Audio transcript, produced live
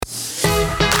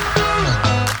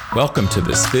Welcome to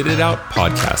the Spit It Out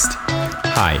podcast.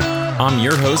 Hi, I'm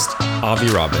your host, Avi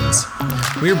Robbins.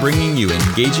 We are bringing you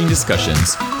engaging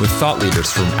discussions with thought leaders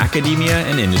from academia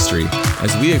and industry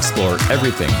as we explore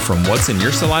everything from what's in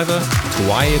your saliva to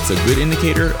why it's a good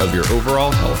indicator of your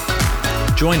overall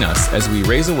health. Join us as we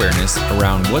raise awareness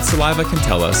around what saliva can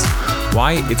tell us,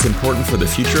 why it's important for the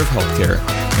future of healthcare,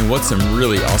 and what some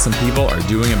really awesome people are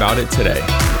doing about it today.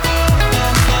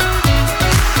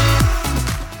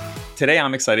 Today,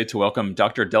 I'm excited to welcome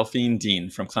Dr. Delphine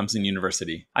Dean from Clemson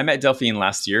University. I met Delphine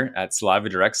last year at Saliva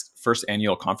Direct's first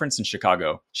annual conference in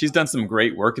Chicago. She's done some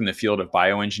great work in the field of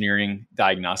bioengineering,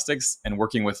 diagnostics, and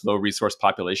working with low-resource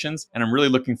populations, and I'm really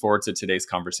looking forward to today's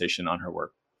conversation on her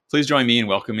work. Please join me in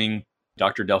welcoming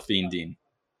Dr. Delphine Dean.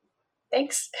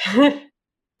 Thanks.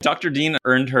 Dr. Dean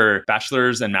earned her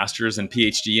bachelor's and master's and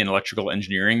PhD in electrical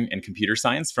engineering and computer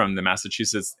science from the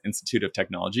Massachusetts Institute of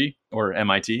Technology, or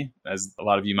MIT, as a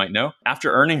lot of you might know.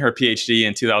 After earning her PhD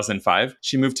in 2005,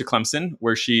 she moved to Clemson,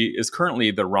 where she is currently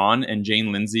the Ron and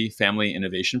Jane Lindsay Family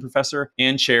Innovation Professor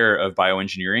and Chair of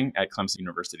Bioengineering at Clemson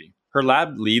University. Her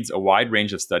lab leads a wide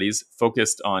range of studies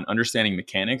focused on understanding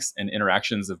mechanics and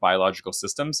interactions of biological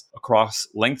systems across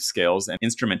length scales and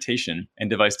instrumentation and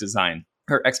device design.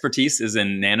 Her expertise is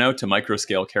in nano to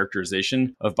microscale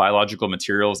characterization of biological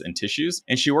materials and tissues,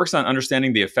 and she works on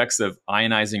understanding the effects of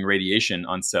ionizing radiation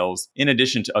on cells in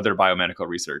addition to other biomedical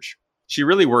research. She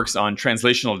really works on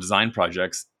translational design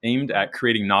projects aimed at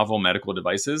creating novel medical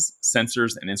devices,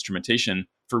 sensors, and instrumentation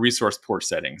for resource-poor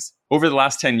settings. Over the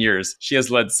last 10 years, she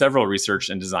has led several research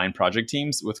and design project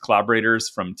teams with collaborators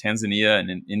from Tanzania and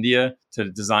in India to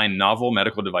design novel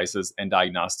medical devices and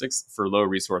diagnostics for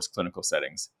low-resource clinical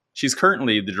settings. She's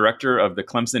currently the director of the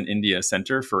Clemson India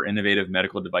Center for Innovative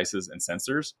Medical Devices and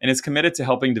Sensors, and is committed to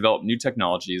helping develop new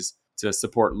technologies to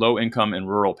support low-income and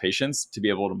rural patients to be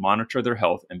able to monitor their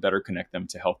health and better connect them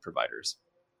to health providers.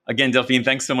 Again, Delphine,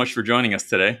 thanks so much for joining us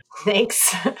today.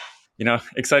 Thanks.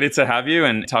 Excited to have you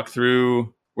and talk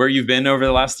through where you've been over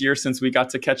the last year since we got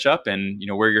to catch up and,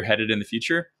 where you're headed in the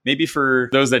future. Maybe for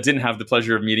those that didn't have the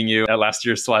pleasure of meeting you at last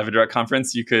year's Saliva Direct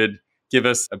conference, you could give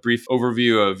us a brief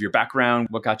overview of your background,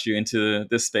 what got you into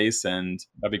this space, and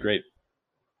that'd be great.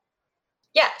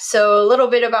 Yeah, so a little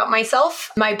bit about myself.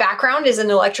 My background is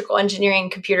in electrical engineering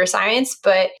and computer science,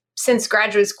 but since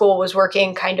graduate school was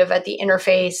working kind of at the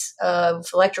interface of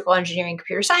electrical engineering,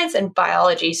 computer science, and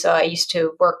biology. So I used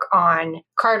to work on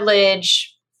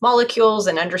cartilage, molecules,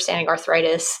 and understanding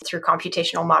arthritis through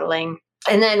computational modeling.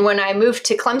 And then when I moved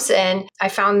to Clemson, I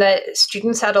found that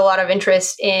students had a lot of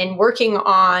interest in working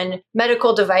on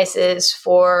medical devices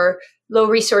for low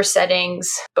resource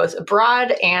settings, both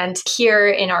abroad and here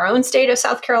in our own state of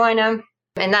South Carolina.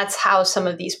 And that's how some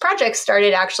of these projects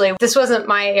started. Actually, this wasn't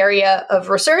my area of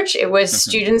research. It was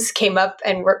students came up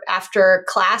and were after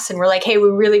class and were like, hey, we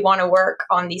really want to work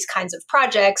on these kinds of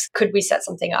projects. Could we set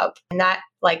something up? And that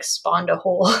spawned a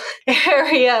whole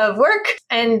area of work.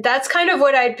 And that's kind of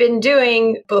what I'd been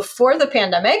doing before the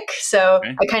pandemic. So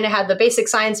I kind of had the basic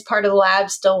science part of the lab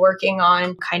still working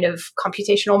on kind of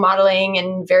computational modeling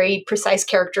and very precise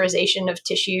characterization of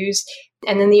tissues.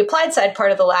 And then the applied side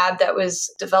part of the lab that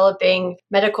was developing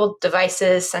medical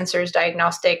devices, sensors,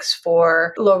 diagnostics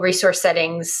for low resource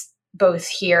settings, both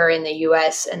here in the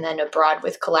US and then abroad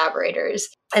with collaborators.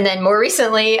 And then more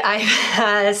recently,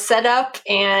 I set up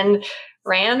and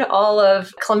ran all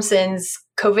of Clemson's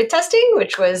COVID testing,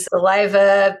 which was the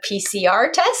saliva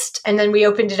PCR test. And then we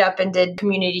opened it up and did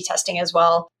community testing as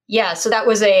well. Yeah, so that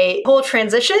was a whole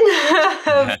transition.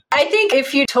 I think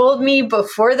if you told me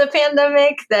before the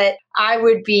pandemic that I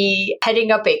would be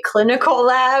heading up a clinical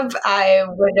lab, I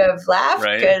would have laughed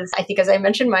because I think, as I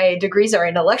mentioned, my degrees are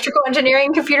in electrical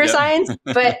engineering, computer science.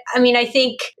 But I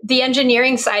think the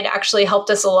engineering side actually helped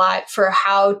us a lot for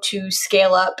how to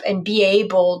scale up and be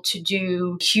able to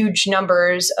do huge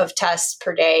numbers of tests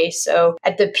per day. So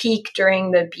at the peak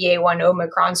during the BA1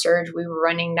 Omicron surge, we were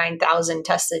running 9,000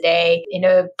 tests a day in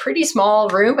a pretty small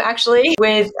room, actually,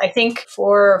 with, I think,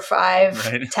 4 or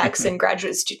 5 techs and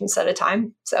graduate students at a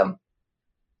time. So.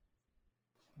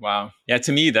 Wow. Yeah,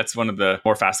 to me, that's one of the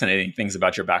more fascinating things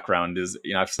about your background is,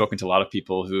 I've spoken to a lot of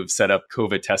people who have set up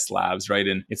COVID test labs, right?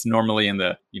 And it's normally in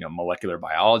the, molecular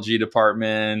biology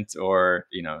department or,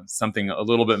 something a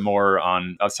little bit more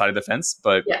on outside of the fence.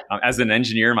 But as an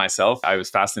engineer myself, I was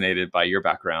fascinated by your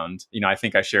background. I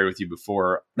think I shared with you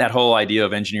before that whole idea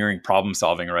of engineering problem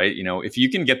solving, right? If you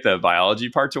can get the biology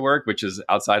part to work, which is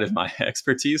outside of my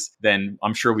expertise, then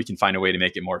I'm sure we can find a way to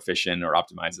make it more efficient or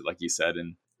optimize it, like you said.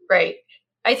 And right.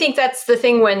 I think that's the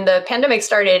thing when the pandemic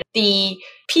started, the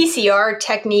PCR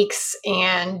techniques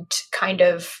and kind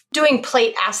of doing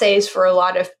plate assays for a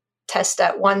lot of tests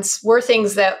at once were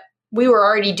things that we were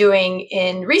already doing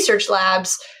in research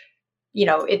labs.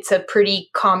 It's a pretty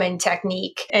common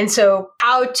technique. And so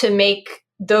how to make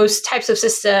those types of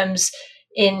systems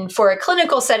for a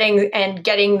clinical setting and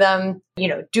getting them,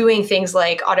 doing things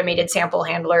like automated sample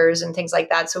handlers and things like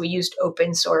that. So we used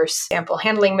open source sample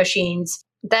handling machines.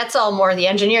 That's all more the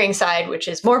engineering side, which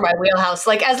is more my wheelhouse.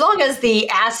 Like, as long as the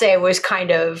assay was kind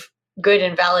of good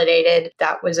and validated,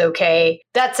 that was okay.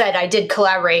 That said, I did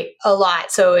collaborate a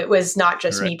lot. So it was not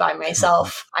just me by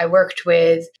myself. I worked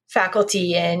with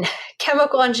faculty in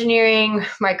chemical engineering,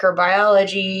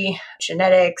 microbiology,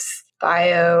 genetics,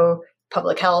 bio,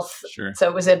 public health. Sure. So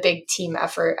it was a big team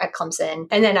effort at Clemson.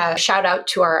 And then a shout out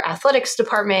to our athletics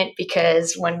department,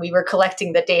 because when we were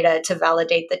collecting the data to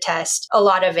validate the test, a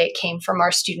lot of it came from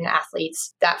our student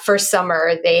athletes. That first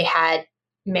summer, they had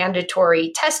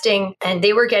mandatory testing, and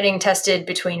they were getting tested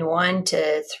between 1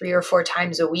 to 3 or 4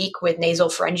 times a week with nasal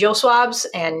pharyngeal swabs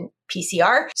and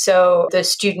PCR. So the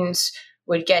students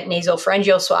would get nasal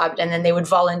pharyngeal swabbed, and then they would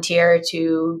volunteer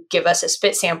to give us a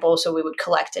spit sample, so we would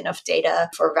collect enough data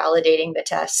for validating the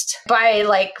test. By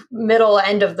middle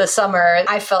end of the summer,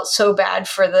 I felt so bad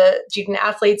for the student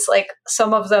athletes.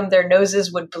 Some of them, their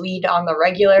noses would bleed on the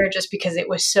regular just because it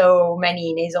was so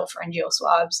many nasal pharyngeal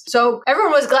swabs. So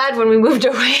everyone was glad when we moved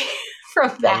away from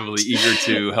that. Probably eager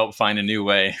to help find a new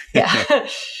way. Yeah.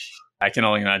 I can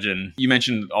only imagine. You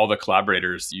mentioned all the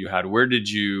collaborators you had. Where did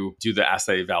you do the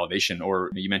assay validation? Or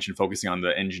you mentioned focusing on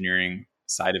the engineering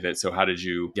side of it. So how did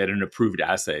you get an approved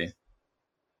assay?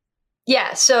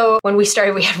 Yeah. So when we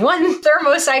started, we had one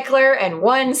thermocycler and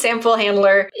one sample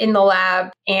handler in the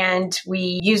lab, and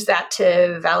we used that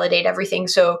to validate everything.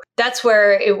 So that's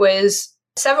where it was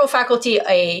several faculty,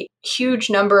 a huge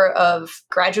number of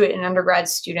graduate and undergrad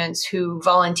students who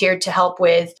volunteered to help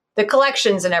with the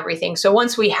collections and everything. So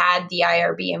once we had the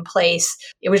IRB in place,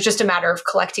 it was just a matter of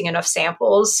collecting enough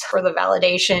samples for the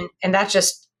validation. And that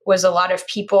just was a lot of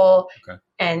people. Okay.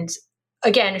 And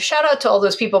again, shout out to all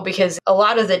those people, because a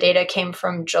lot of the data came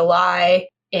from July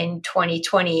in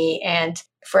 2020. And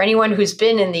for anyone who's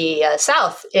been in the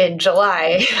South in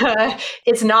July,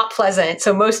 it's not pleasant.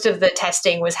 So most of the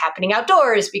testing was happening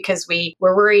outdoors because we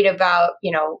were worried about,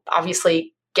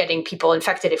 obviously getting people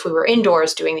infected if we were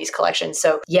indoors doing these collections.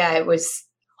 So yeah, it was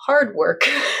hard work.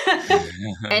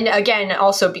 And again,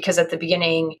 also because at the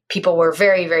beginning, people were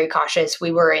very, very cautious.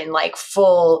 We were in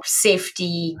full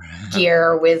safety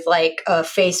gear with a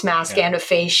face mask and a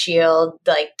face shield,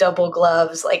 double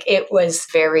gloves. It was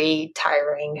very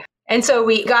tiring. And so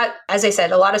we got, as I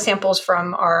said, a lot of samples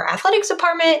from our athletics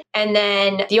department. And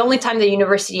then the only time the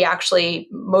university actually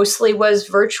mostly was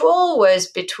virtual was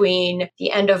between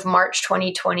the end of March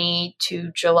 2020 to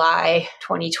July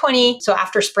 2020. So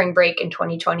after spring break in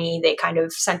 2020, they kind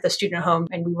of sent the student home,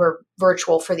 and we were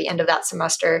virtual for the end of that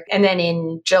semester. And then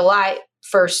in July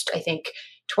 1st, I think,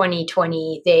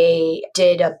 2020, they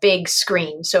did a big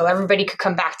screen. So everybody could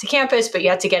come back to campus, but you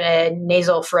had to get a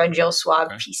nasal pharyngeal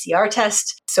swab PCR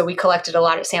test. So we collected a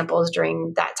lot of samples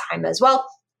during that time as well.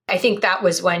 I think that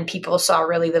was when people saw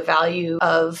really the value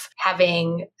of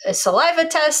having a saliva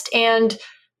test and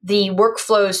the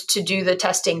workflows to do the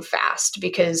testing fast,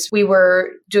 because we were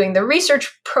doing the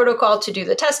research protocol to do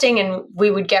the testing, and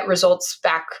we would get results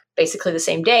back basically the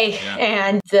same day. Yeah.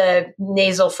 And the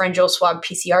nasal pharyngeal swab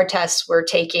PCR tests were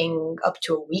taking up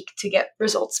to a week to get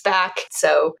results back.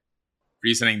 So Were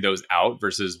you sending those out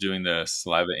versus doing the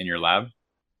saliva in your lab?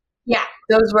 yeah,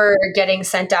 those were getting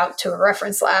sent out to a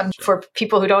reference lab. Sure. For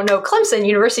people who don't know, Clemson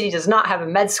University does not have a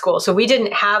med school. So we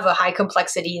didn't have a high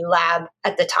complexity lab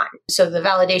at the time. So the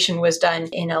validation was done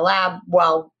in a lab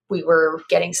while we were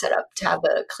getting set up to have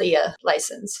a CLIA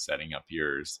license. Setting up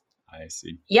yours. I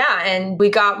see. Yeah, and we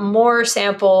got more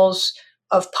samples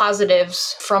of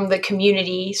positives from the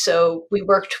community. So we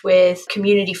worked with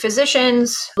community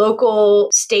physicians, local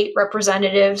state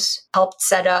representatives, helped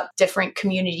set up different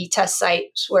community test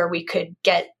sites where we could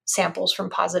get samples from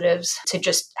positives to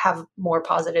just have more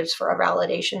positives for our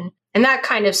validation. And that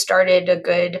kind of started a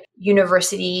good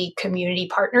university community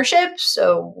partnership.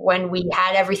 So when we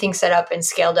had everything set up and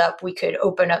scaled up, we could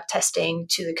open up testing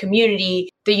to the community.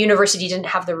 The university didn't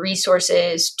have the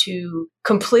resources to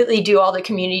completely do all the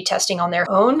community testing on their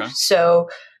own. Okay. So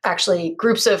actually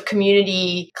groups of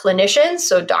community clinicians,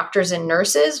 so doctors and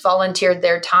nurses, volunteered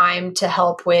their time to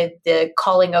help with the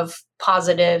calling of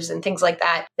positives and things like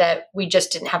that, that we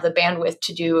just didn't have the bandwidth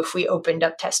to do if we opened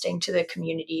up testing to the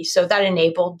community. So that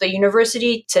enabled the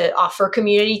university to offer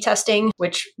community testing,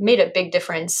 which made a big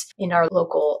difference in our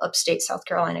local upstate South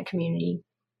Carolina community.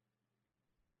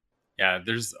 Yeah,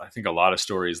 there's, I think, a lot of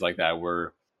stories like that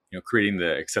where creating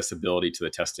the accessibility to the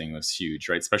testing was huge,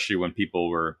 right? Especially when people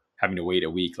were having to wait a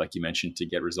week, like you mentioned, to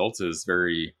get results is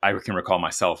I can recall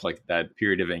myself, like that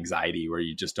period of anxiety where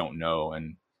you just don't know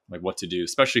and like what to do,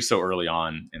 especially so early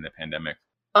on in the pandemic.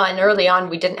 And early on,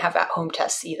 we didn't have at-home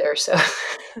tests either. So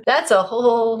that's a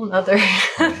whole nother.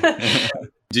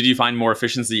 Did you find more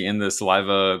efficiency in the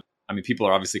saliva? I mean, people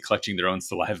are obviously collecting their own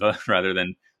saliva rather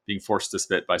than being forced to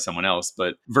spit by someone else,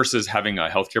 but versus having a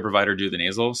healthcare provider do the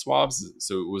nasal swabs.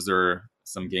 So was there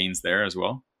some gains there as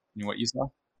well in what you saw?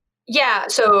 Yeah,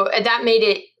 so that made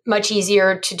it much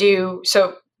easier to do.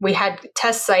 So we had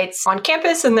test sites on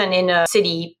campus and then in a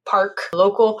city park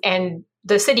local. And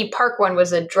the city park one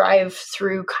was a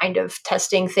drive-through kind of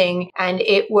testing thing. And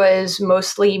it was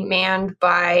mostly manned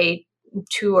by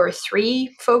 2 or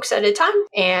 3 folks at a time.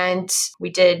 And we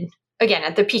did, again,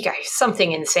 at the peak,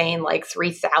 something insane, like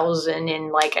 3,000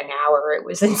 in like an hour. It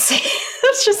was insane.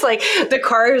 It's just like the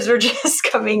cars were just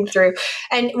coming through.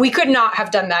 And we could not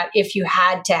have done that if you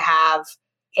had to have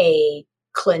a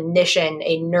clinician,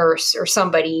 a nurse, or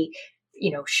somebody,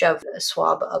 shove a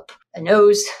swab up a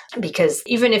nose. Because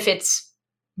even if it's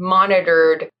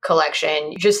monitored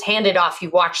collection, you just hand it off, you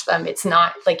watch them. It's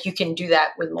not like you can do that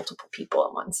with multiple people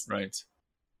at once. Right.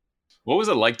 What was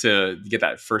it like to get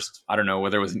that first, I don't know,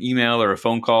 whether it was an email or a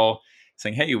phone call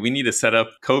saying, hey, we need to set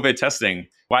up COVID testing?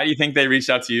 Why do you think they reached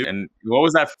out to you? And what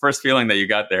was that first feeling that you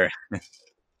got there?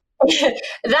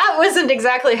 That wasn't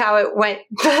exactly how it went.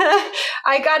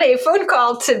 I got a phone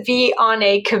call to be on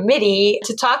a committee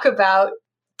to talk about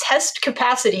test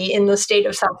capacity in the state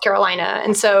of South Carolina.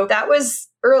 And so that was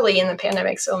early in the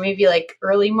pandemic, so maybe like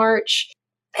early March.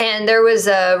 And there was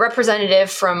a representative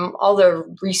from all the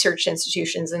research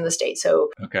institutions in the state. So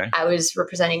I was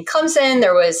representing Clemson.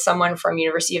 There was someone from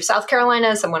University of South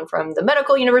Carolina, someone from the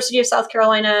Medical University of South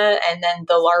Carolina, and then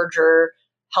the larger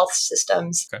health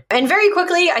systems. And very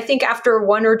quickly, I think after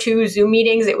 1 or 2 Zoom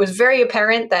meetings, it was very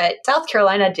apparent that South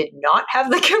Carolina did not have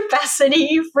the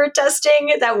capacity for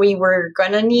testing that we were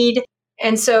going to need.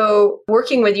 And so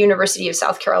working with University of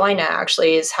South Carolina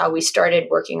actually is how we started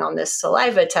working on this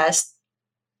saliva test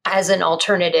as an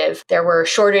alternative. There were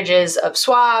shortages of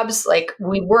swabs. Like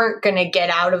we weren't going to get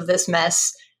out of this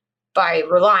mess by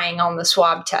relying on the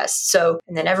swab test. So,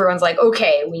 and then everyone's like,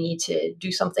 okay, we need to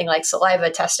do something like saliva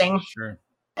testing. Sure.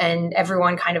 And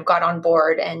everyone kind of got on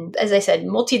board. And as I said,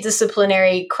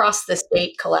 multidisciplinary, cross the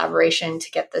state collaboration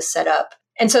to get this set up.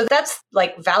 And so that's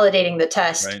like validating the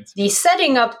test. Right. The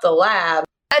setting up the lab,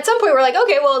 at some point we're like,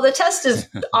 okay, well, the test is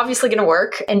obviously going to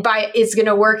work. And by it's going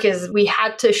to work is we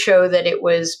had to show that it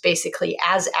was basically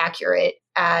as accurate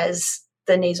as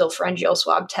the nasopharyngeal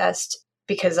swab test,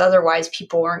 because otherwise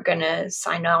people weren't going to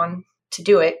sign on to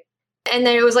do it. And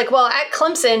then it was like, well, at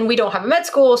Clemson, we don't have a med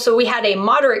school. So we had a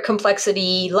moderate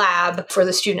complexity lab for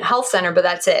the student health center, but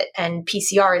that's it. And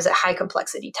PCR is a high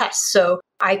complexity test. So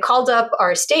I called up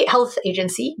our state health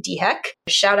agency, DHEC.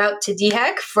 Shout out to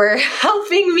DHEC for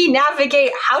helping me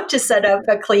navigate how to set up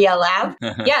a CLIA lab.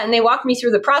 Yeah. And they walked me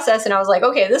through the process. And I was like,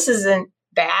 okay, this isn't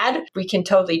bad. We can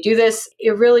totally do this.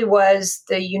 It really was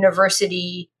the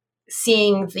university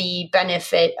seeing the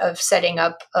benefit of setting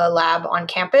up a lab on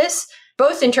campus,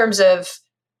 both in terms of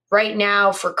right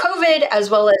now for COVID, as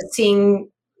well as seeing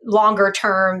longer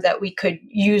term that we could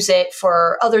use it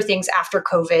for other things after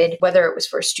COVID, whether it was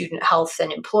for student health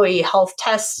and employee health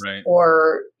tests, right,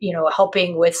 or,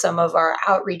 helping with some of our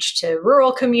outreach to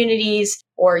rural communities,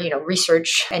 or,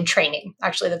 research and training.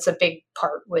 Actually, that's a big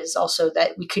part, was also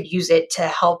that we could use it to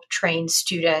help train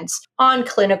students on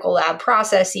clinical lab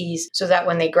processes so that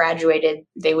when they graduated,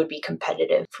 they would be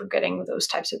competitive for getting those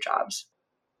types of jobs.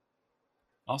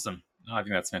 Awesome. No, I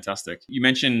think that's fantastic. You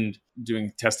mentioned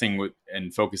doing testing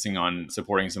and focusing on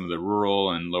supporting some of the rural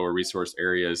and lower resource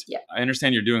areas. Yeah. I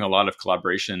understand you're doing a lot of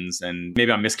collaborations, and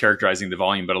maybe I'm mischaracterizing the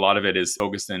volume, but a lot of it is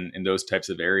focused in those types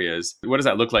of areas. What does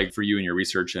that look like for you in your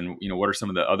research? And what are some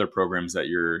of the other programs that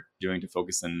you're doing to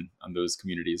focus on those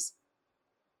communities?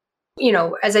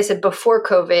 As I said, before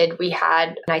COVID, we had,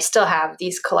 and I still have,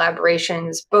 these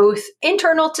collaborations, both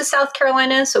internal to South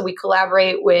Carolina. So we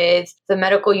collaborate with the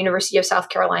Medical University of South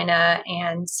Carolina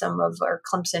and some of our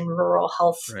Clemson rural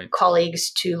health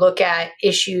colleagues to look at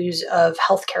issues of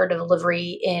healthcare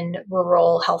delivery in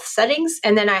rural health settings.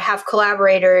 And then I have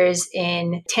collaborators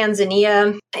in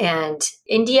Tanzania and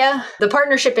India. The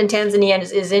partnership in Tanzania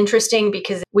is interesting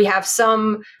because we have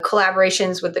some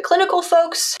collaborations with the clinical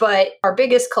folks, but our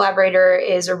biggest collaborator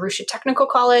is Arusha Technical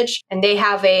College, and they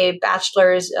have a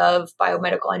bachelor's of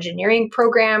biomedical engineering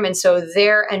program. And so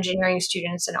their engineering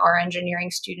students and our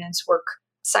engineering students work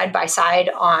side by side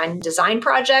on design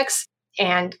projects.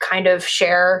 and kind of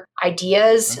share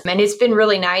ideas. And it's been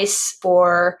really nice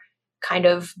for kind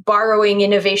of borrowing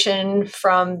innovation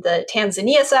from the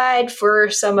Tanzania side for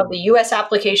some of the US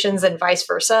applications and vice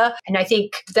versa. And I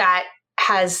think that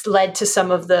has led to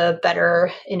some of the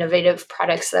better innovative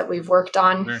products that we've worked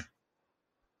on. Sure.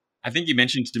 I think you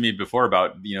mentioned to me before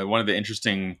about, one of the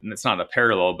interesting, and it's not a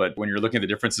parallel, but when you're looking at the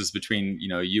differences between,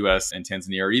 US and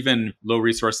Tanzania, or even low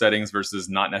resource settings versus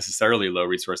not necessarily low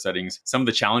resource settings, some of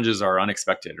the challenges are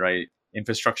unexpected, right?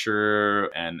 Infrastructure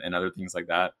and other things like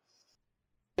that.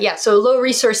 Yeah, so low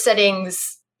resource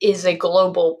settings is a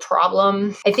global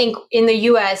problem. I think in the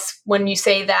US, when you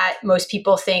say that, most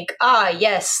people think,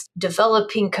 yes,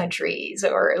 developing countries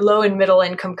or low and middle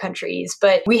income countries.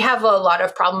 But we have a lot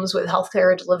of problems with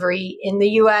healthcare delivery in the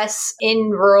US, in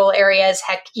rural areas,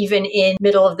 heck, even in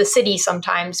middle of the city,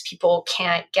 sometimes people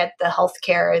can't get the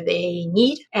healthcare they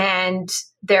need. And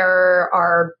there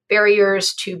are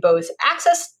barriers to both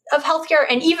access of healthcare.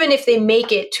 And even if they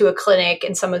make it to a clinic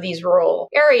in some of these rural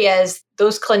areas,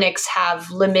 those clinics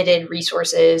have limited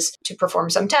resources to perform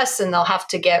some tests, and they'll have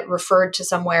to get referred to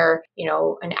somewhere,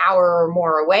 an hour or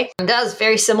more away. And that is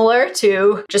very similar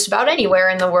to just about anywhere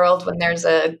in the world when there's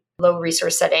a low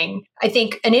resource setting. I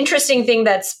think an interesting thing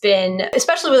that's been,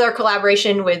 especially with our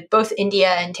collaboration with both India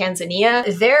and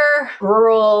Tanzania, their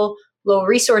rural low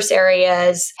resource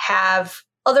areas have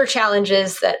other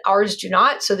challenges that ours do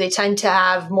not. So they tend to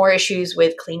have more issues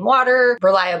with clean water,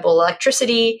 reliable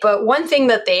electricity. But one thing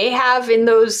that they have in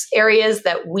those areas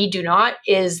that we do not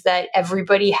is that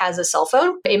everybody has a cell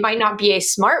phone. It might not be a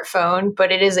smartphone,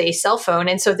 but it is a cell phone.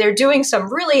 And so they're doing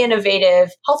some really innovative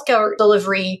healthcare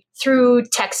delivery through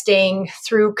texting,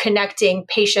 through connecting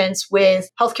patients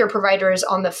with healthcare providers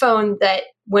on the phone that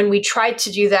when we tried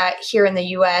to do that here in the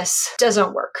US,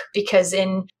 doesn't work because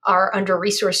in our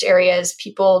under-resourced areas,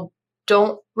 people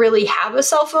don't really have a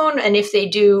cell phone. And if they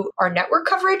do, our network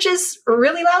coverage is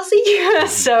really lousy.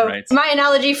 So right. My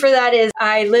analogy for that is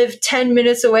I live 10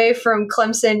 minutes away from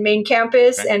Clemson main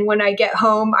campus. Okay. And when I get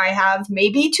home, I have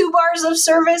maybe 2 bars of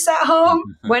service at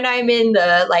home. When I'm in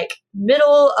the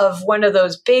middle of one of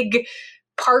those big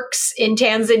parks in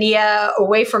Tanzania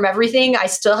away from everything, I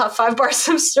still have 5 bars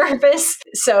of service.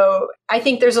 So I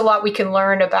think there's a lot we can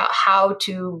learn about how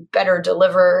to better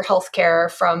deliver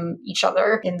healthcare from each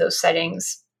other in those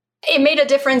settings. It made a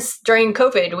difference during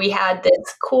COVID. We had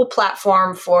this cool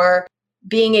platform for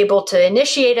being able to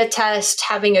initiate a test,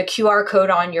 having a QR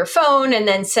code on your phone, and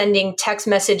then sending text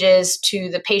messages to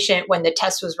the patient when the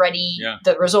test was ready,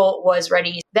 the result was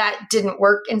ready. That didn't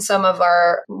work in some of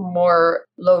our more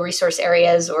low resource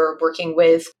areas or working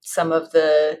with some of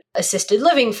the assisted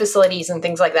living facilities and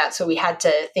things like that. So we had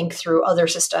to think through other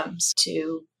systems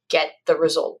to get the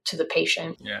result to the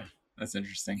patient. Yeah, that's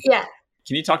interesting. Yeah.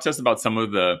 Can you talk to us about some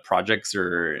of the projects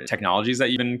or technologies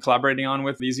that you've been collaborating on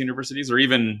with these universities, or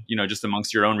even, just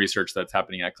amongst your own research that's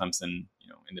happening at Clemson,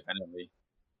 independently?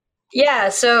 Yeah,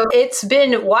 so it's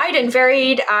been wide and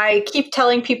varied. I keep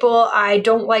telling people I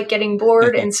don't like getting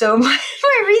bored. And so my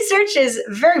research is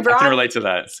very broad. I can relate to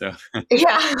that. So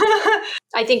yeah,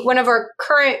 I think one of our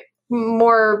current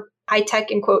more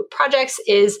high-tech in quote projects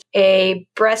is a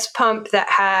breast pump that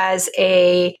has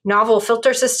a novel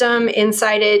filter system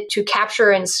inside it to capture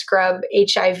and scrub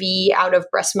HIV out of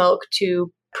breast milk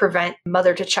to prevent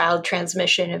mother-to-child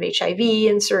transmission of HIV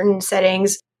in certain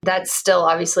settings. That's still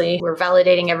obviously, we're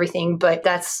validating everything, but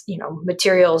that's,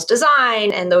 materials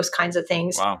design and those kinds of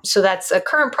things. Wow. So that's a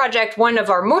current project. One of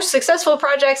our most successful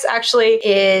projects actually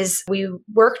is we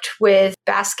worked with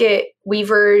basket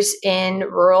weavers in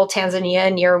rural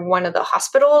Tanzania near one of the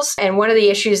hospitals. And one of the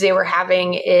issues they were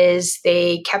having is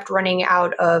they kept running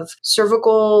out of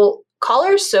cervical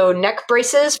collars, so neck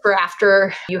braces for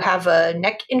after you have a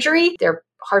neck injury. They're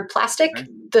hard plastic. Okay.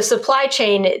 The supply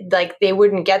chain, they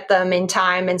wouldn't get them in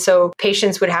time. And so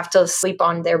patients would have to sleep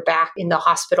on their back in the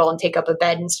hospital and take up a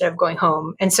bed instead of going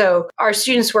home. And so our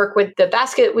students work with the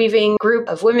basket weaving group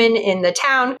of women in the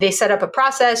town. They set up a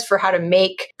process for how to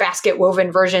make basket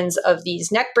woven versions of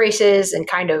these neck braces and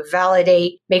kind of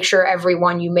make sure every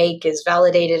one you make is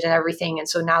validated and everything. And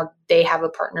so now they have a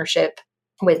partnership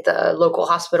with the local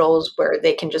hospitals where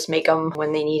they can just make them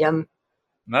when they need them.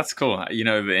 That's cool.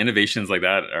 The innovations like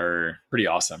that are pretty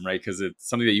awesome, right? Because it's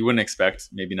something that you wouldn't expect,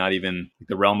 maybe not even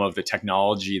the realm of the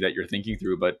technology that you're thinking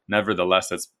through, but nevertheless,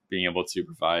 that's being able to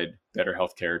provide better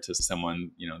healthcare to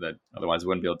someone, that otherwise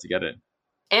wouldn't be able to get it.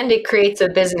 And it creates a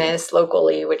business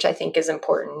locally, which I think is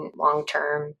important long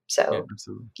term. So,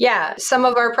 some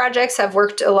of our projects have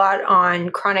worked a lot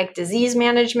on chronic disease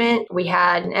management. We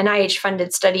had an NIH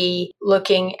funded study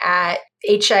looking at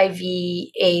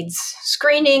HIV/AIDS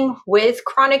screening with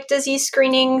chronic disease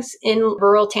screenings in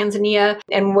rural Tanzania.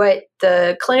 And what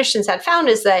the clinicians had found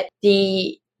is that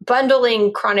the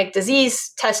bundling chronic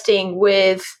disease testing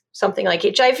with something like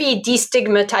HIV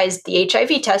destigmatized the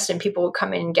HIV test and people would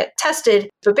come in and get tested.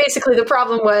 But basically the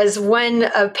problem was when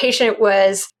a patient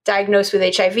was diagnosed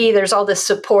with HIV, there's all this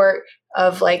support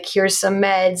of like, here's some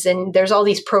meds and there's all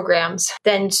these programs.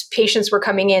 Then patients were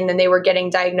coming in and they were getting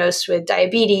diagnosed with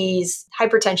diabetes,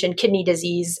 hypertension, kidney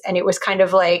disease. And it was kind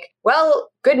of like, well,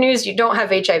 good news, you don't have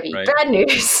HIV. Right. Bad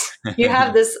news, you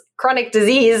have this chronic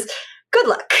disease. Good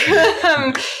luck.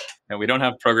 And we don't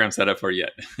have programs set up for it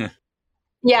yet.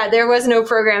 Yeah, there was no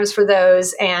programs for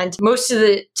those. And most of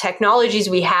the technologies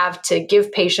we have to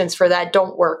give patients for that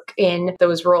don't work in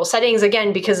those rural settings,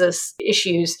 again, because of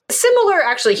issues similar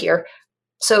actually here.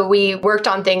 So we worked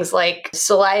on things like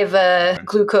saliva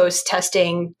glucose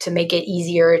testing to make it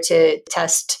easier to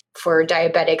test for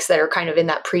diabetics that are kind of in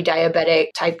that pre-diabetic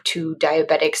type 2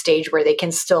 diabetic stage where they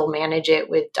can still manage it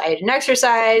with diet and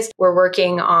exercise. We're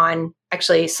working on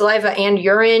actually saliva and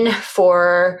urine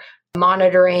for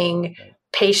monitoring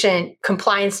patient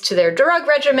compliance to their drug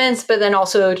regimens, but then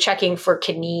also checking for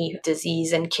kidney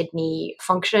disease and kidney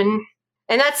function.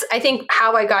 And that's, I think,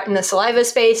 how I got in the saliva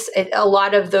space. A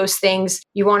lot of those things,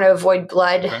 you want to avoid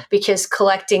blood because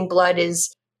collecting blood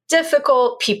is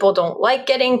difficult. People don't like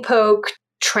getting poked.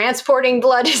 Transporting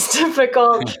blood is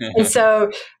difficult. And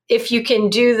so if you can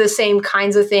do the same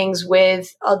kinds of things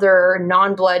with other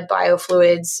non-blood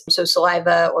biofluids, so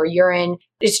saliva or urine,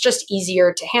 it's just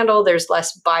easier to handle. There's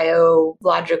less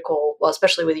biological, well,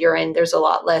 especially with urine, there's a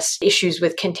lot less issues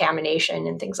with contamination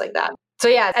and things like that. So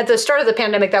yeah, at the start of the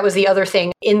pandemic, that was the other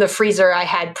thing. In the freezer, I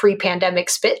had pre-pandemic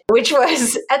spit, which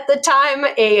was at the time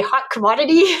a hot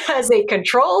commodity as a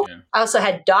control. Yeah. I also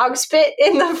had dog spit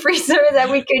in the freezer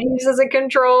that we could use as a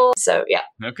control. So yeah.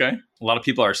 Okay. A lot of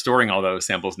people are storing all those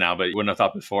samples now, but you wouldn't have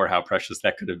thought before how precious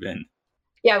that could have been.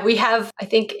 Yeah, we have, I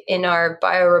think in our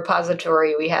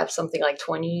biorepository, we have something like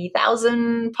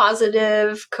 20,000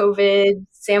 positive COVID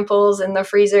samples in the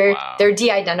freezer. Wow. They're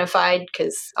de-identified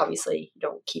because obviously you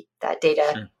don't keep that data.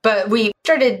 Sure. But we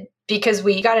started because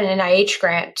we got an NIH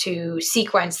grant to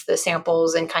sequence the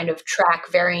samples and kind of track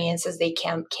variants as they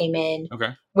came in. Okay.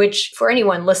 Which for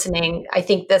anyone listening, I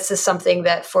think this is something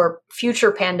that for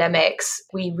future pandemics,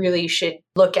 we really should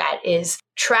look at is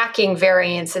tracking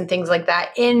variants and things like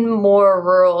that in more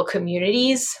rural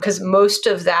communities, because most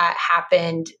of that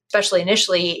happened, especially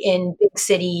initially, in big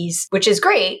cities, which is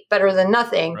great, better than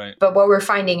nothing. Right. But what we're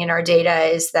finding in our data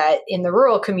is that in the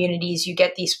rural communities, you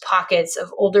get these pockets of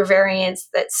older variants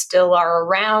that still are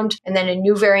around, and then a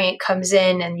new variant comes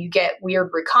in and you get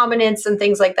weird recombinants and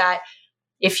things like that.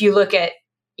 If you look at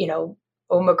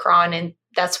Omicron, and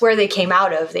that's where they came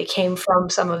out of. They came from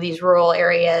some of these rural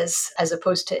areas as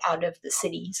opposed to out of the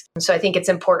cities. And so I think it's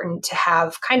important to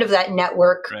have kind of that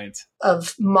network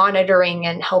of monitoring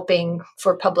and helping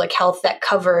for public health that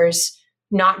covers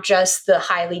not just the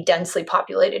highly densely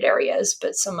populated areas,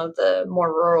 but some of the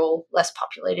more rural, less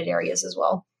populated areas as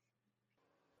well.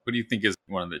 What do you think is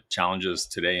one of the challenges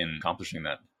today in accomplishing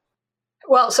that?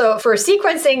 Well, so for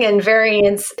sequencing and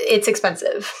variants, it's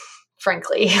expensive.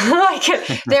 Frankly,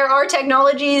 there are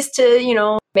technologies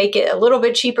to, make it a little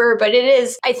bit cheaper, but it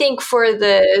is, I think for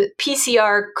the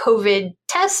PCR COVID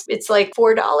test, it's like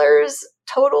 $4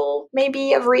 total,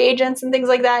 maybe of reagents and things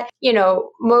like that.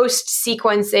 Most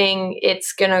sequencing,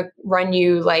 it's going to run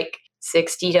you like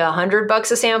 $60 to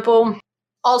 $100 a sample.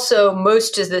 Also,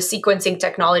 most of the sequencing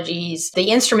technologies, the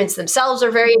instruments themselves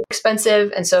are very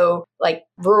expensive. And so like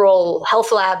rural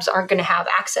health labs aren't going to have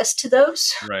access to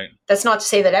those. Right. That's not to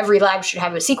say that every lab should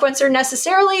have a sequencer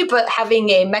necessarily, but having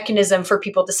a mechanism for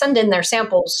people to send in their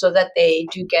samples so that they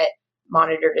do get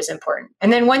monitored is important.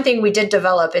 And then one thing we did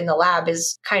develop in the lab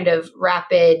is kind of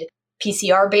rapid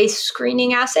PCR-based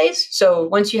screening assays. So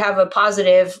once you have a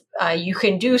positive, you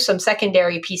can do some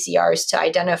secondary PCRs to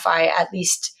identify at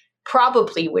least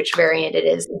probably which variant it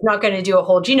is. It's not going to do a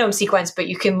whole genome sequence, but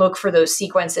you can look for those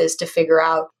sequences to figure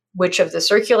out which of the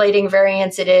circulating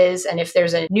variants it is. And if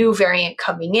there's a new variant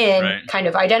coming in, kind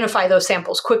of identify those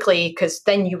samples quickly, because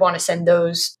then you want to send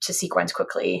those to sequence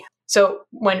quickly. So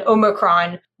when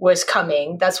Omicron was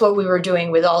coming, that's what we were doing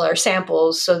with all our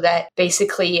samples, so that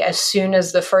basically as soon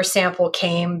as the first sample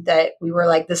came, that we were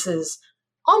like, this is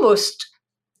almost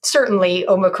certainly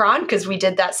Omicron, because we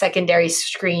did that secondary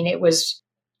screen. It was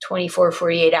 24,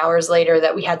 48 hours later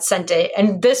that we had sent it.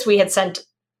 And this we had sent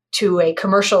to a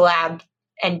commercial lab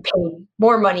and paid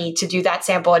more money to do that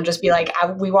sample and just be like,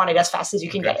 we want it as fast as you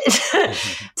can get it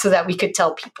so that we could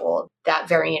tell people that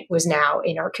variant was now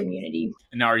in our community.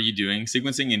 And now, are you doing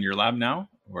sequencing in your lab now,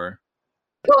 or?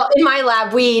 Well, in my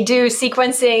lab, we do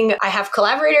sequencing. I have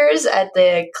collaborators at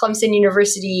the Clemson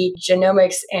University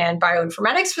Genomics and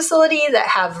Bioinformatics facility that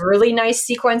have really nice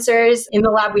sequencers. In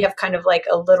the lab, we have kind of like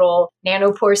a little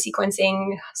nanopore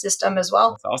sequencing system as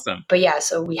well. That's awesome. But yeah,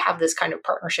 so we have this kind of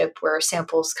partnership where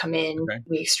samples come in,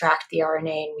 we extract the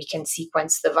RNA, and we can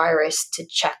sequence the virus to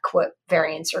check what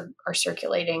variants are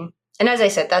circulating. And as I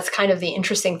said, that's kind of the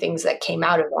interesting things that came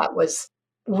out of that was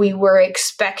we were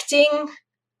expecting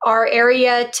our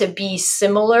area to be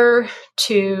similar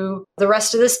to the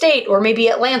rest of the state, or maybe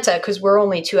Atlanta, because we're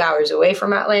only 2 hours away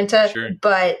from Atlanta. Sure.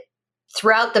 But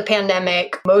throughout the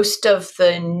pandemic, most of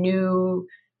the new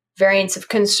variants of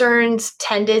concerns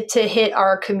tended to hit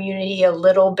our community a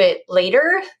little bit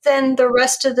later than the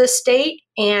rest of the state.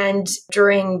 And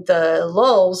during the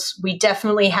lulls, we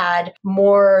definitely had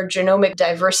more genomic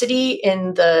diversity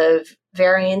in the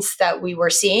variants that we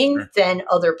were seeing than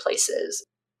other places.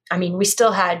 I mean, we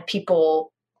still had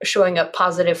people showing up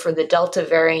positive for the Delta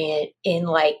variant in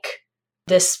like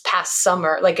this past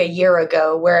summer, like a year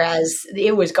ago, whereas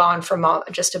it was gone from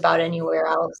just about anywhere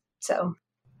else. So,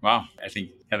 wow, I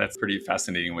think that's pretty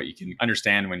fascinating what you can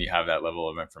understand when you have that level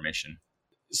of information.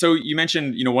 So you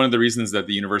mentioned, one of the reasons that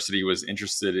the university was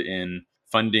interested in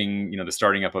funding, the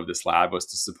starting up of this lab was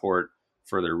to support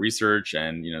further research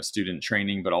and, student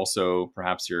training, but also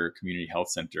perhaps your community health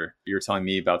center. You were telling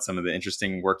me about some of the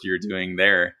interesting work you're doing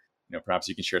there. Perhaps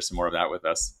you can share some more of that with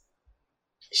us.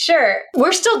 Sure.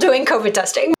 We're still doing COVID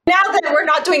testing. Now that we're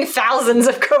not doing thousands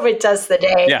of COVID tests a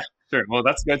day. Yeah, sure. Well,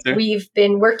 that's good too. We've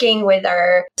been working with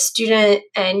our student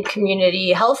and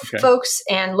community health folks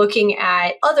and looking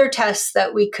at other tests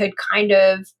that we could kind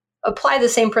of apply the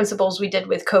same principles we did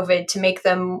with COVID to make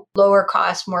them lower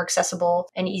cost, more accessible,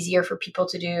 and easier for people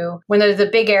to do. One of the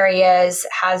big areas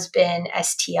has been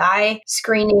STI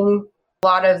screening. A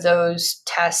lot of those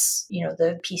tests,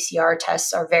 the PCR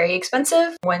tests are very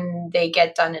expensive when they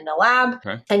get done in a lab,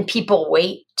 and people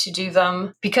wait to do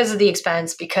them because of the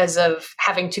expense, because of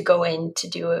having to go in to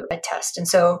do a test. And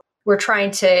so we're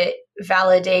trying to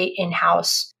validate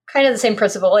in-house kind of the same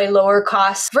principle, a lower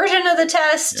cost version of the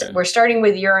test. Yeah. We're starting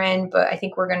with urine, but I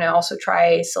think we're going to also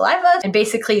try saliva and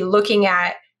basically looking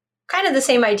at kind of the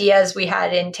same ideas we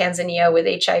had in Tanzania with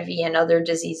HIV and other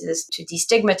diseases to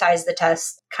destigmatize the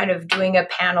test, kind of doing a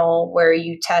panel where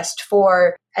you test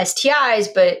for STIs,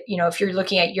 but if you're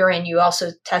looking at urine, you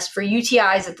also test for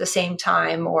UTIs at the same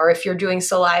time. Or if you're doing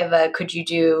saliva, could you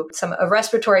do a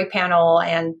respiratory panel?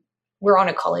 And we're on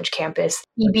a college campus,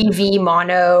 EBV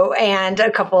mono, and a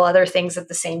couple other things at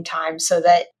the same time so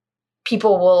that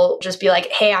people will just be like,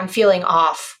 hey, I'm feeling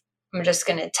off. I'm just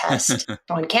going to test.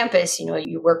 On campus,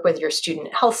 you work with your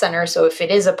student health center. So if it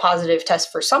is a positive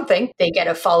test for something, they get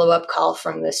a follow-up call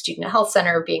from the student health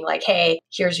center being like, hey,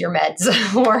 here's your meds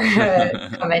or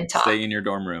come and talk. Stay in your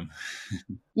dorm room.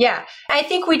 Yeah. I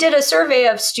think we did a survey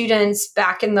of students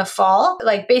back in the fall,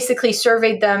 basically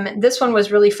surveyed them. This one was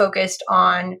really focused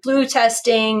on flu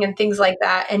testing and things like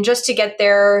that. And just to get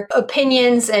their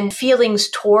opinions and feelings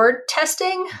toward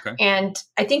testing. Okay. And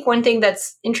I think one thing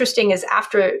that's interesting is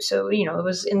it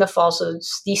was in the fall. So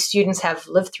these students have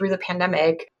lived through the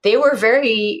pandemic. They were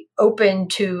very open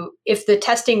to if the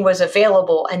testing was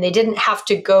available and they didn't have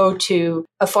to go to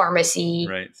a pharmacy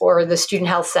or the student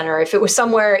health center. If it was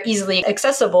somewhere easily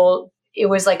accessible, it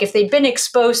was like if they'd been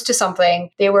exposed to something,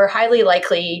 they were highly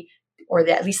likely, or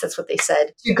at least that's what they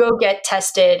said, to go get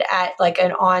tested at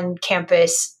an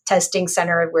on-campus testing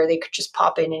center where they could just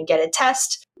pop in and get a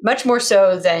test, much more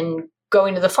so than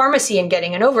going to the pharmacy and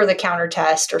getting an over-the-counter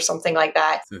test or something like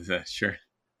that. Sure.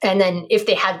 And then if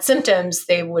they had symptoms,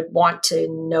 they would want to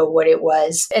know what it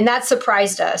was. And that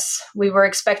surprised us. We were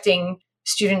expecting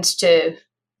students to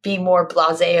be more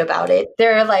blasé about it.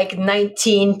 They're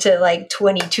 19 to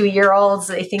 22-year-olds.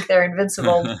 They think they're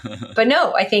invincible. But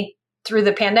no, I think through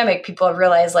the pandemic, people have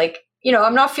realized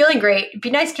I'm not feeling great. It'd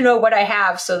be nice to know what I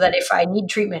have so that if I need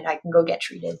treatment, I can go get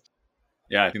treated.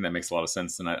 Yeah, I think that makes a lot of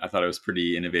sense. And I thought it was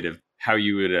pretty innovative how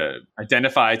you would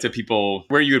identify to people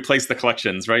where you would place the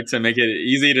collections, right? To make it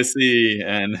easy to see.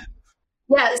 And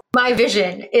yes, my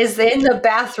vision is that in the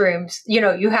bathrooms,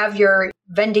 you have your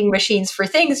vending machines for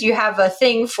things. You have a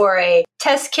thing for a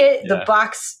test kit. Yeah. The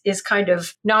box is kind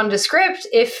of nondescript.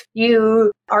 If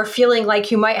you are feeling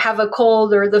like you might have a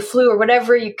cold or the flu or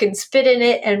whatever, you can spit in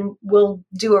it and we'll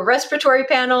do a respiratory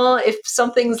panel. If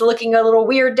something's looking a little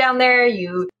weird down there,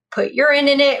 you put urine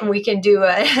in it and we can do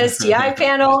a STI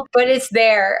panel, but it's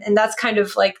there. And that's kind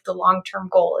of like the long-term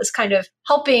goal, is kind of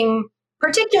helping,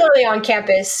 particularly on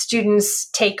campus, students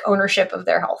take ownership of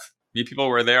their health. Meet people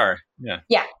where they are. Yeah.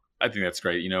 Yeah. I think that's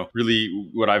great. Really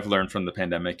what I've learned from the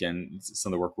pandemic and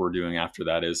some of the work we're doing after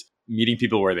that is meeting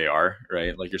people where they are,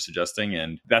 right? Like you're suggesting.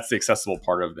 And that's the accessible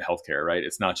part of the healthcare, right?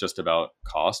 It's not just about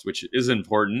cost, which is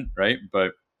important, right?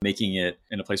 But making it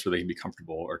in a place where they can be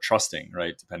comfortable or trusting,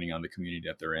 right? Depending on the community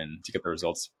that they're in to get the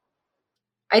results.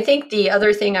 I think the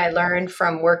other thing I learned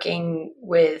from working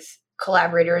with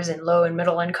collaborators in low and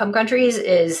middle income countries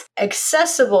is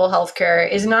accessible healthcare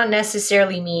is not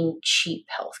necessarily mean cheap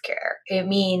healthcare. It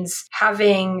means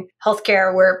having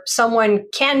healthcare where someone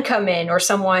can come in or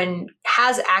someone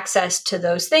has access to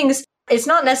those things. It's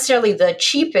not necessarily the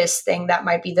cheapest thing that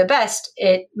might be the best.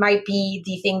 It might be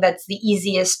the thing that's the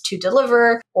easiest to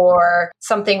deliver, or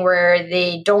something where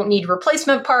they don't need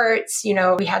replacement parts.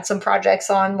 We had some projects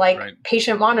on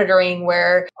patient monitoring,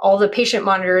 where all the patient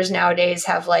monitors nowadays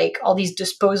have all these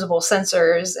disposable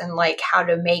sensors, and how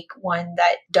to make one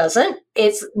that doesn't.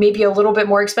 It's maybe a little bit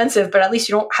more expensive, but at least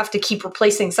you don't have to keep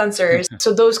replacing sensors.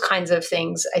 So those kinds of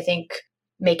things, I think,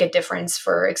 make a difference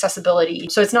for accessibility.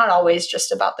 So it's not always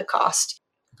just about the cost.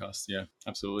 Yeah,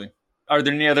 absolutely. Are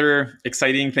there any other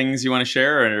exciting things you want to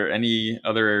share, or any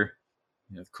other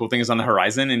cool things on the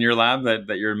horizon in your lab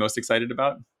that you're most excited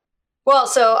about? Well,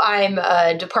 so I'm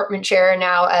a department chair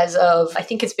now as of, I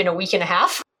think it's been a week and a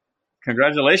half.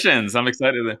 Congratulations. I'm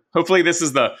excited. Hopefully this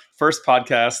is the first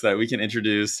podcast that we can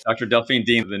introduce Dr. Delphine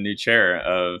Dean, the new chair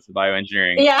of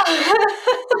bioengineering. Yeah.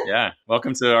 Yeah.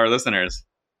 Welcome to our listeners.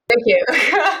 Thank you.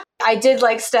 I did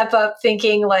step up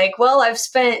thinking I've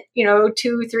spent,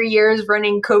 2-3 years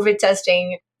running COVID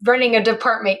testing. Running a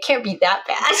department can't be that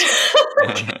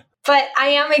bad. But I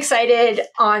am excited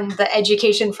on the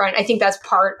education front. I think that's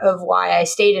part of why I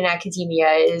stayed in academia,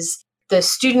 is the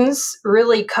students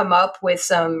really come up with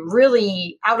some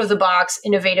really out of the box,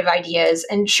 innovative ideas.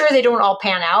 And sure, they don't all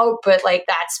pan out, but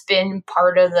that's been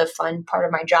part of the fun part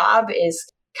of my job, is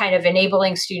kind of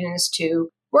enabling students to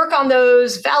work on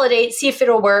those, validate, see if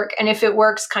it'll work. And if it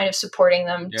works, kind of supporting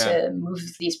them to move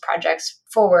these projects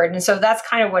forward. And so that's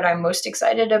kind of what I'm most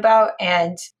excited about.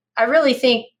 And I really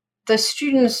think the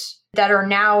students that are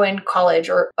now in college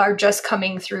or are just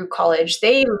coming through college,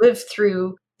 they lived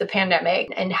through the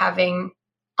pandemic and having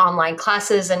online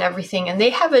classes and everything. And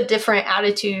they have a different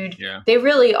attitude. Yeah. They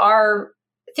really are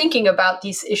thinking about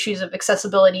these issues of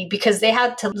accessibility because they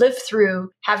had to live through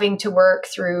having to work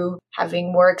through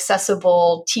having more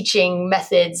accessible teaching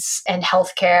methods and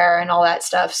healthcare and all that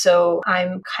stuff. So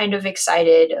I'm kind of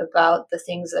excited about the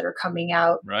things that are coming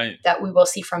out that we will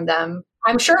see from them.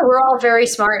 I'm sure we're all very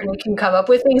smart and we can come up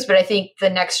with things, but I think the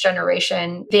next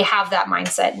generation, they have that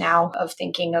mindset now of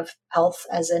thinking of health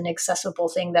as an accessible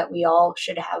thing that we all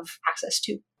should have access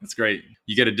to. That's great.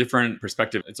 You get a different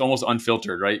perspective. It's almost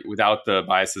unfiltered, right? Without the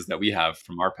biases that we have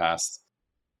from our past.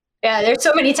 Yeah, there's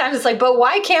so many times it's but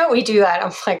why can't we do that?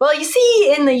 I'm well, you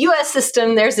see, in the US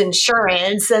system, there's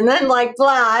insurance and then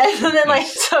blah. And then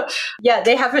so yeah,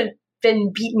 they haven't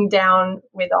been beaten down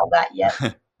with all that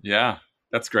yet. Yeah.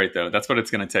 That's great, though. That's what it's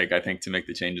going to take, I think, to make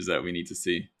the changes that we need to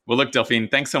see. Well, look, Delphine,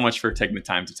 thanks so much for taking the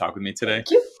time to talk with me today.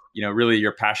 Thank you. Really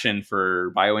your passion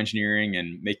for bioengineering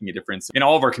and making a difference in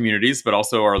all of our communities, but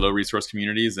also our low resource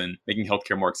communities, and making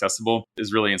healthcare more accessible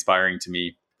is really inspiring to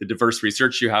me. The diverse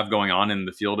research you have going on in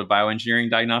the field of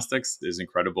bioengineering diagnostics is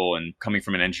incredible. And coming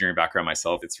from an engineering background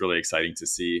myself, it's really exciting to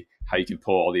see how you can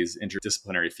pull all these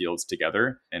interdisciplinary fields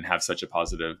together and have such a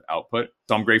positive output.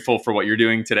 So I'm grateful for what you're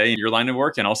doing today in your line of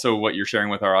work and also what you're sharing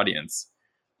with our audience.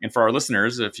 And for our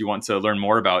listeners, if you want to learn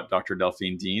more about Dr.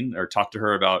 Delphine Dean or talk to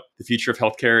her about the future of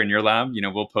healthcare in your lab,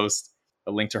 we'll post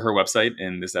a link to her website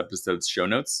in this episode's show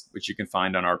notes, which you can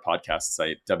find on our podcast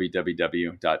site,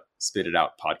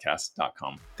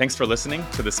 www.spititoutpodcast.com. Thanks for listening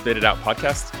to the Spit It Out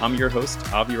podcast. I'm your host,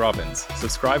 Avi Robbins.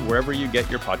 Subscribe wherever you get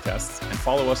your podcasts and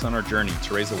follow us on our journey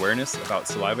to raise awareness about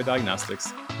saliva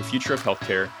diagnostics, the future of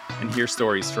healthcare, and hear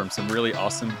stories from some really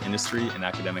awesome industry and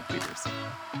academic leaders.